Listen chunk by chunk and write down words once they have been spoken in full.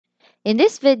In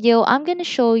this video, I'm going to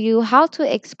show you how to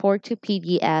export to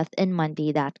PDF in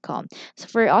Monday.com. So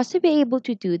for us to be able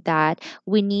to do that,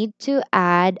 we need to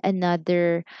add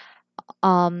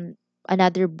um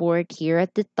another board here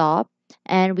at the top,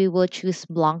 and we will choose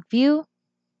blank view,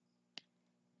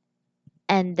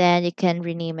 and then you can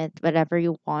rename it whatever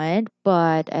you want,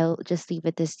 but I'll just leave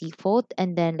it as default.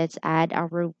 And then let's add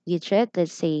our widget,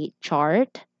 let's say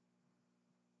chart.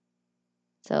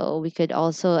 So we could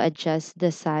also adjust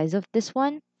the size of this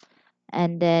one,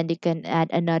 and then you can add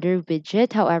another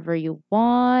widget however you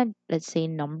want, let's say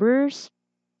numbers.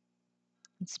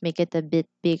 Let's make it a bit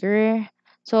bigger.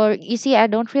 So you see, I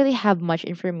don't really have much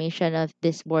information of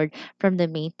this board from the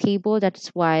main table. That's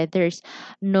why there's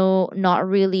not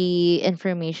really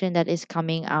information that is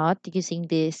coming out using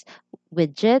this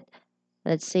widget.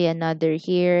 Let's say another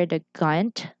here, the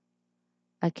Gantt.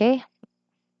 Okay,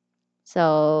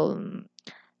 so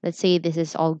let's say this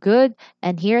is all good.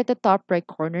 And here at the top right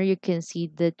corner, you can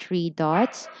see the three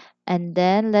dots. And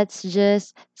then let's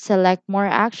just select more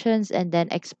actions and then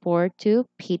export to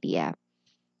PDF.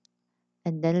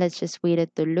 And then let's just wait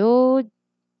it to load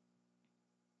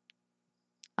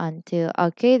until,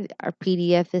 okay, our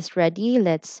PDF is ready.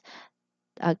 Let's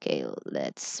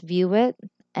view it.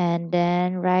 And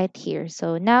then right here.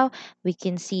 So now we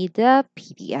can see the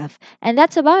PDF. And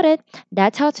that's about it.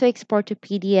 That's how to export to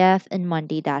PDF in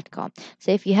Monday.com.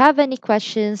 So if you have any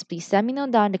questions, please let me know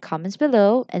down in the comments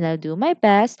below, and I'll do my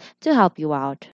best to help you out.